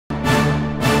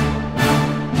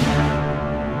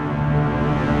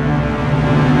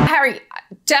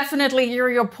definitely hear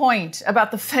your point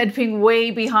about the Fed being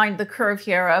way behind the curve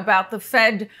here, about the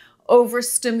Fed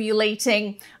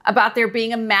overstimulating, about there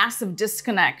being a massive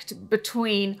disconnect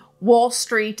between Wall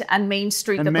Street and Main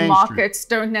Street, that the markets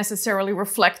don't necessarily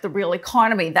reflect the real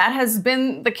economy. That has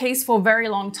been the case for a very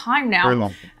long time now. Very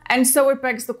long. And so it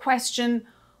begs the question,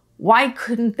 why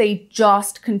couldn't they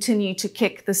just continue to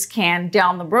kick this can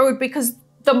down the road? Because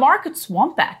the markets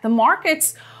want that. The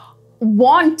markets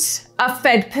want a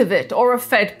Fed pivot or a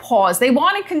Fed pause. They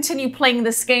want to continue playing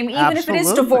this game, even if it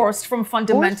is divorced from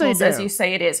fundamentals, as you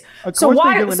say it is. So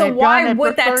why would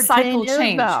that cycle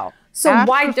change? Now. So Ask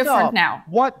why yourself, different now?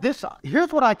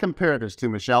 Here's what I compare this to,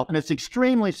 Michelle, and it's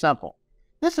extremely simple.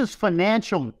 This is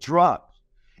financial drugs.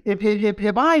 If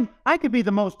I could be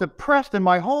the most depressed in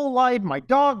my whole life, my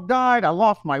dog died, I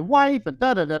lost my wife, and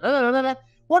da-da-da-da-da-da-da.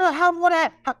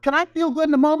 Can I feel good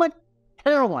in a moment?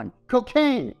 Heroin,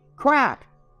 cocaine, crack,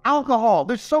 alcohol.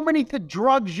 There's so many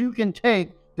drugs you can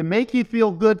take to make you feel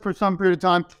good for some period of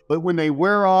time, but when they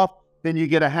wear off, then you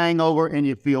get a hangover and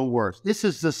you feel worse. This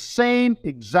is the same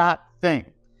exact thing.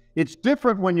 It's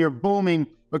different when you're booming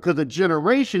because a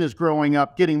generation is growing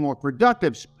up, getting more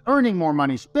productive, earning more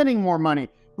money, spending more money,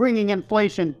 bringing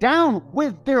inflation down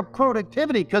with their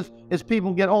productivity, because as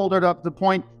people get older up to the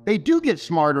point, they do get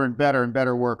smarter and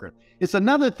better workers. It's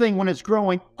another thing when it's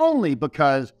growing only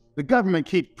because the government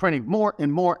keeps printing more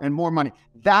and more and more money.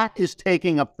 That is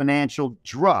taking a financial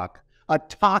drug, a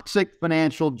toxic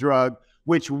financial drug,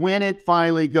 which when it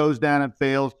finally goes down and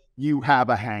fails, you have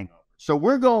a hangover. So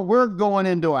we're going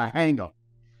into a hangover.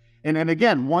 And then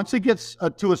again, once it gets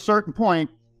to a certain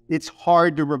point, it's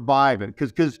hard to revive it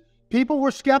because people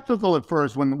were skeptical at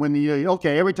first when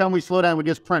okay, every time we slow down, we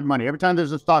just print money. Every time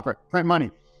there's a stock, print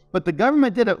money. But the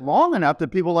government did it long enough that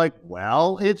people are like,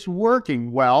 well, it's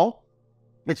working. Well,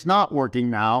 it's not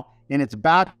working now, and it's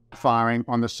backfiring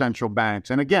on the central banks.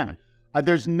 And again,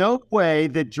 there's no way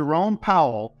that Jerome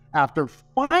Powell, after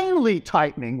finally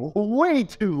tightening way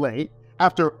too late,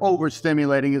 after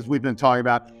overstimulating, as we've been talking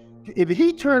about, if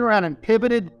he turned around and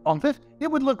pivoted on this, it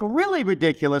would look really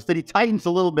ridiculous that he tightens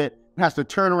a little bit and has to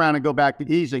turn around and go back to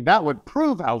easing. That would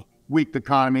prove how weak the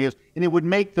economy is, and it would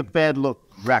make the Fed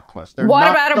look reckless. What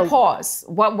about a pause?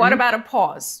 What about a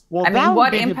pause? Well,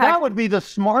 that would be the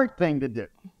smart thing to do.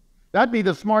 That'd be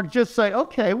the smart, just say,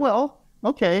 okay,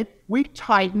 we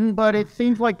tightened, but it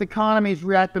seems like the economy's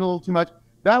reacting a little too much.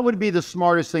 That would be the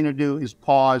smartest thing to do, is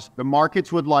pause. The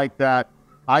markets would like that.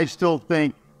 I still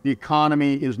think the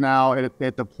economy is now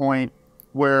at the point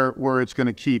where it's going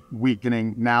to keep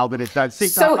weakening now that it does.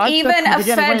 So even a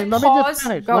Fed pause.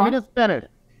 Let me just finish.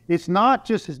 It's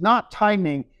not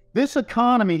tightening. This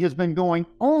economy has been going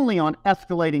only on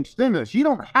escalating stimulus. You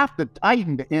don't have to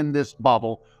tighten to end this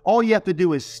bubble. All you have to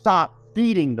do is stop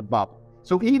feeding the bubble.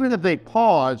 So even if they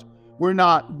pause, we're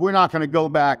not going to go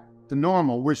back to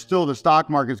normal. The stock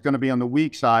market's going to be on the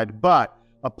weak side, but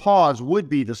a pause would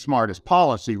be the smartest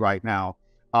policy right now,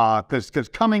 because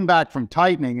coming back from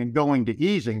tightening and going to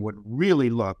easing would really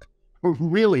look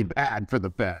really bad for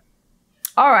the Fed.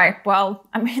 All right. Well,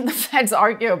 I mean, the Fed's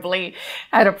arguably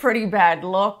had a pretty bad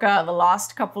look the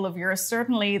last couple of years.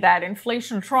 Certainly that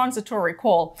inflation transitory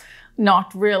call,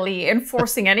 not really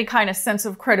enforcing any kind of sense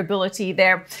of credibility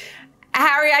there.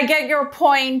 Harry, I get your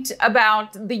point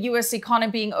about the U.S.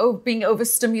 economy being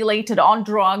overstimulated on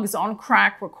drugs, on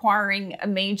crack, requiring a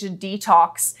major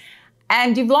detox.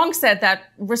 And you've long said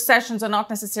that recessions are not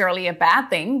necessarily a bad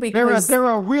thing because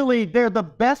they're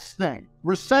the best thing.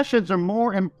 Recessions are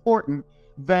more important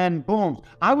than booms.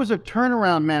 I was a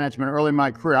turnaround management early in my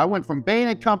career. I went from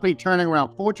Bain & Company turning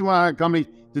around Fortune 100 companies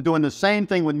to doing the same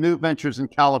thing with new ventures in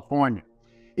California.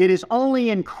 It is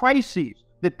only in crises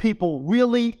that people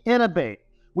really innovate.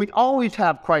 We always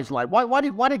have crises.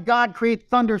 Why did God create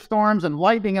thunderstorms and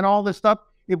lightning and all this stuff?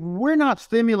 If we're not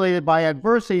stimulated by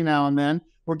adversity now and then,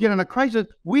 or get in a crisis,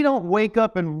 we don't wake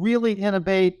up and really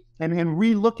innovate and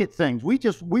re-look at things.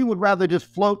 We would rather just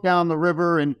float down the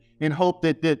river and hope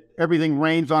that everything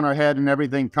rains on our head and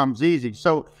everything comes easy.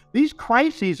 So these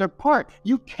crises are part.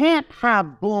 You can't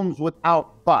have booms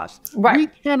without busts.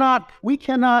 Right. We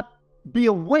cannot be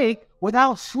awake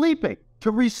without sleeping to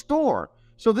restore.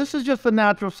 So this is just a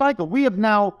natural cycle. We have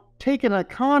now taken an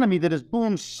economy that has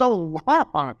boomed so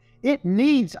long, it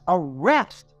needs a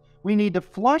rest. We need to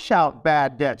flush out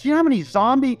bad debts. You know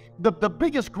how many the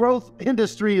biggest growth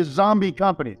industry is zombie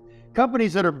companies.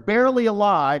 Companies that are barely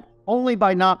alive only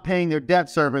by not paying their debt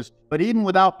service, but even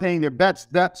without paying their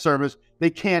debt service,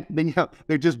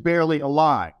 they're just barely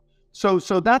alive. So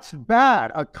that's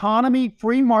bad. Economy,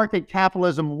 free market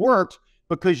capitalism works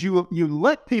because you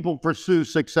let people pursue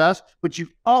success, but you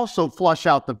also flush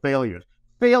out the failures.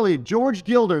 failure. George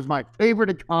Gilder is my favorite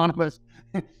economist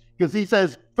because he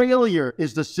says failure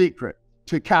is the secret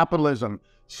to capitalism.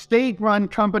 State-run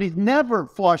companies never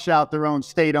flush out their own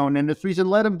state-owned industries and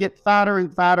let them get fatter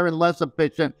and fatter and less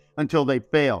efficient until they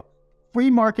fail. Free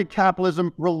market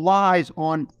capitalism relies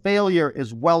on failure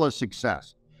as well as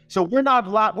success. So we're not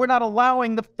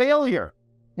allowing the failure,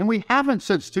 and we haven't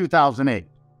since 2008.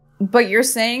 But you're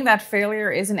saying that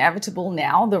failure is inevitable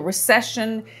now. The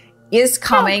recession is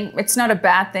coming. No. It's not a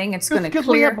bad thing. It's going to clear.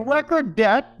 We have record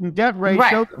debt and debt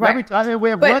ratio. Right. Every time we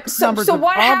have record numbers. So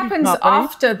what happens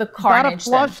after the carnage?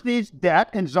 You got to flush these debt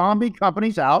and zombie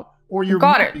companies out, or you're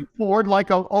moving forward like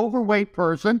an overweight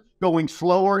person, going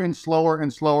slower and slower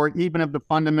and slower, even if the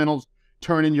fundamentals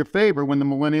turn in your favor, when the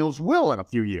millennials will in a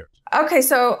few years. Okay,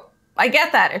 so I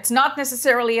get that. It's not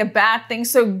necessarily a bad thing.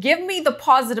 So give me the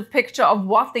positive picture of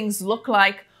what things look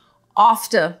like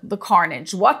after the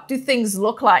carnage. What do things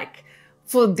look like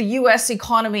for the US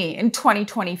economy in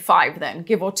 2025 then,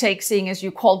 give or take, seeing as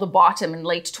you called the bottom in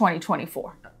late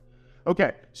 2024?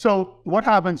 Okay, so what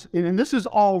happens, and this is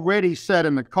already set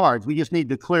in the cards, we just need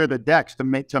to clear the decks to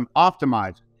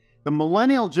optimize. The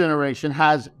millennial generation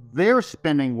has their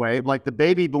spending wave, like the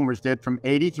baby boomers did from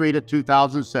 83 to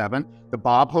 2007, the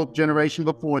Bob Hope generation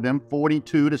before them,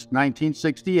 42 to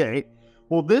 1968.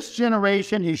 Well, this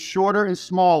generation is shorter and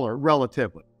smaller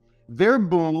relatively. Their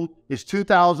boom is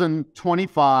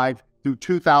 2025 through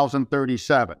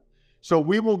 2037. So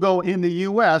we will go in the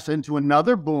US into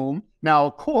another boom. Now,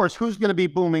 of course, who's going to be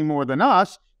booming more than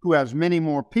us, who has many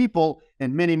more people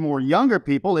and many more younger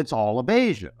people? It's all of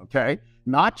Asia, okay?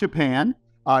 Not Japan,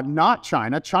 not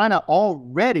China. China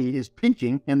already is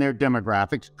peaking in their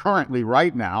demographics currently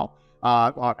right now,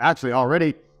 actually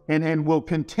already, and will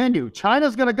continue.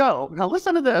 China's going to go, now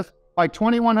listen to this, by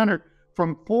 2100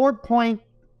 from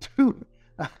 4.2,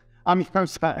 I'm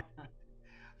sorry,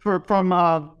 from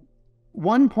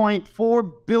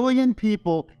 1.4 billion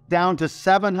people down to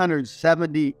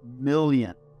 770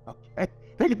 million. Okay,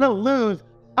 they're going to lose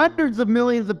hundreds of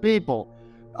millions of people.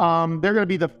 They're going to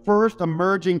be the first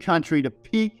emerging country to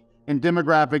peak in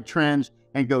demographic trends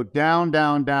and go down,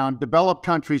 down, down. Developed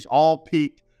countries all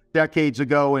peaked decades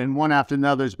ago, and one after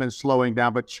another has been slowing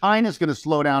down. But China's going to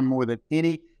slow down more than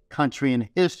any country in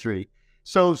history.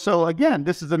 So again,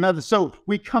 this is another. So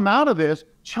we come out of this.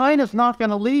 China's not going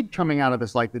to lead coming out of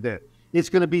this like they did. It's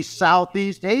going to be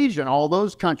Southeast Asia and all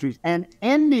those countries. And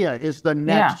India is the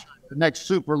next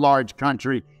super large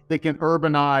country that can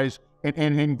urbanize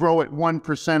and grow at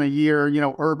 1% a year, you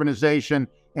know, urbanization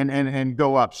and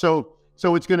go up. So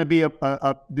it's going to be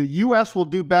the U.S. will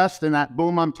do best in that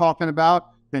boom I'm talking about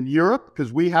than Europe,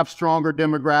 because we have stronger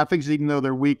demographics, even though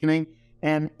they're weakening.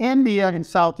 And India and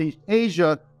Southeast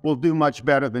Asia will do much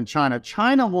better than China.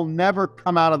 China will never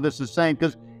come out of this the same,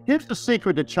 because here's the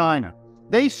secret to China.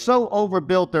 They so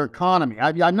overbuilt their economy.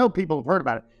 I know people have heard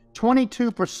about it.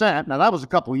 22%, now that was a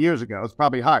couple of years ago, it's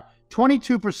probably higher.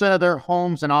 22% of their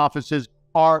homes and offices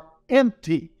are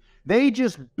empty. They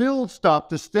just build stuff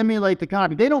to stimulate the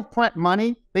economy. They don't print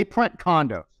money, they print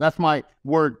condos. That's my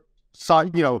word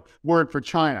for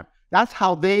China. That's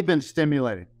how they've been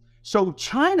stimulated. So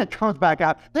China comes back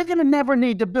out. They're going to never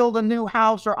need to build a new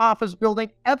house or office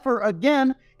building ever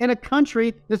again in a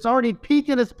country that's already peaked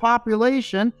its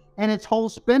population and its whole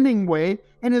spending wave,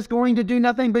 and is going to do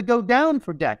nothing but go down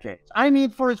for decades. I mean,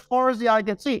 for as far as the eye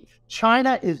can see,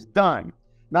 China is done.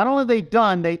 Not only are they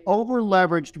done, they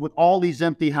over-leveraged with all these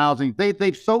empty housing.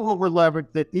 They've so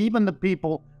over-leveraged that even the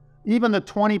people, even the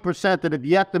 20% that have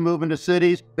yet to move into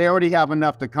cities, they already have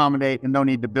enough to accommodate and no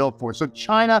need to build for. So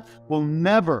China will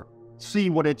never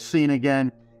see what it's seen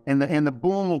again, and the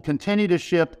boom will continue to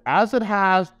shift as it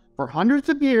has for hundreds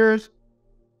of years,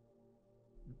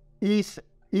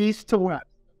 east to west.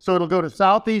 So it'll go to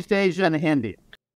Southeast Asia and India.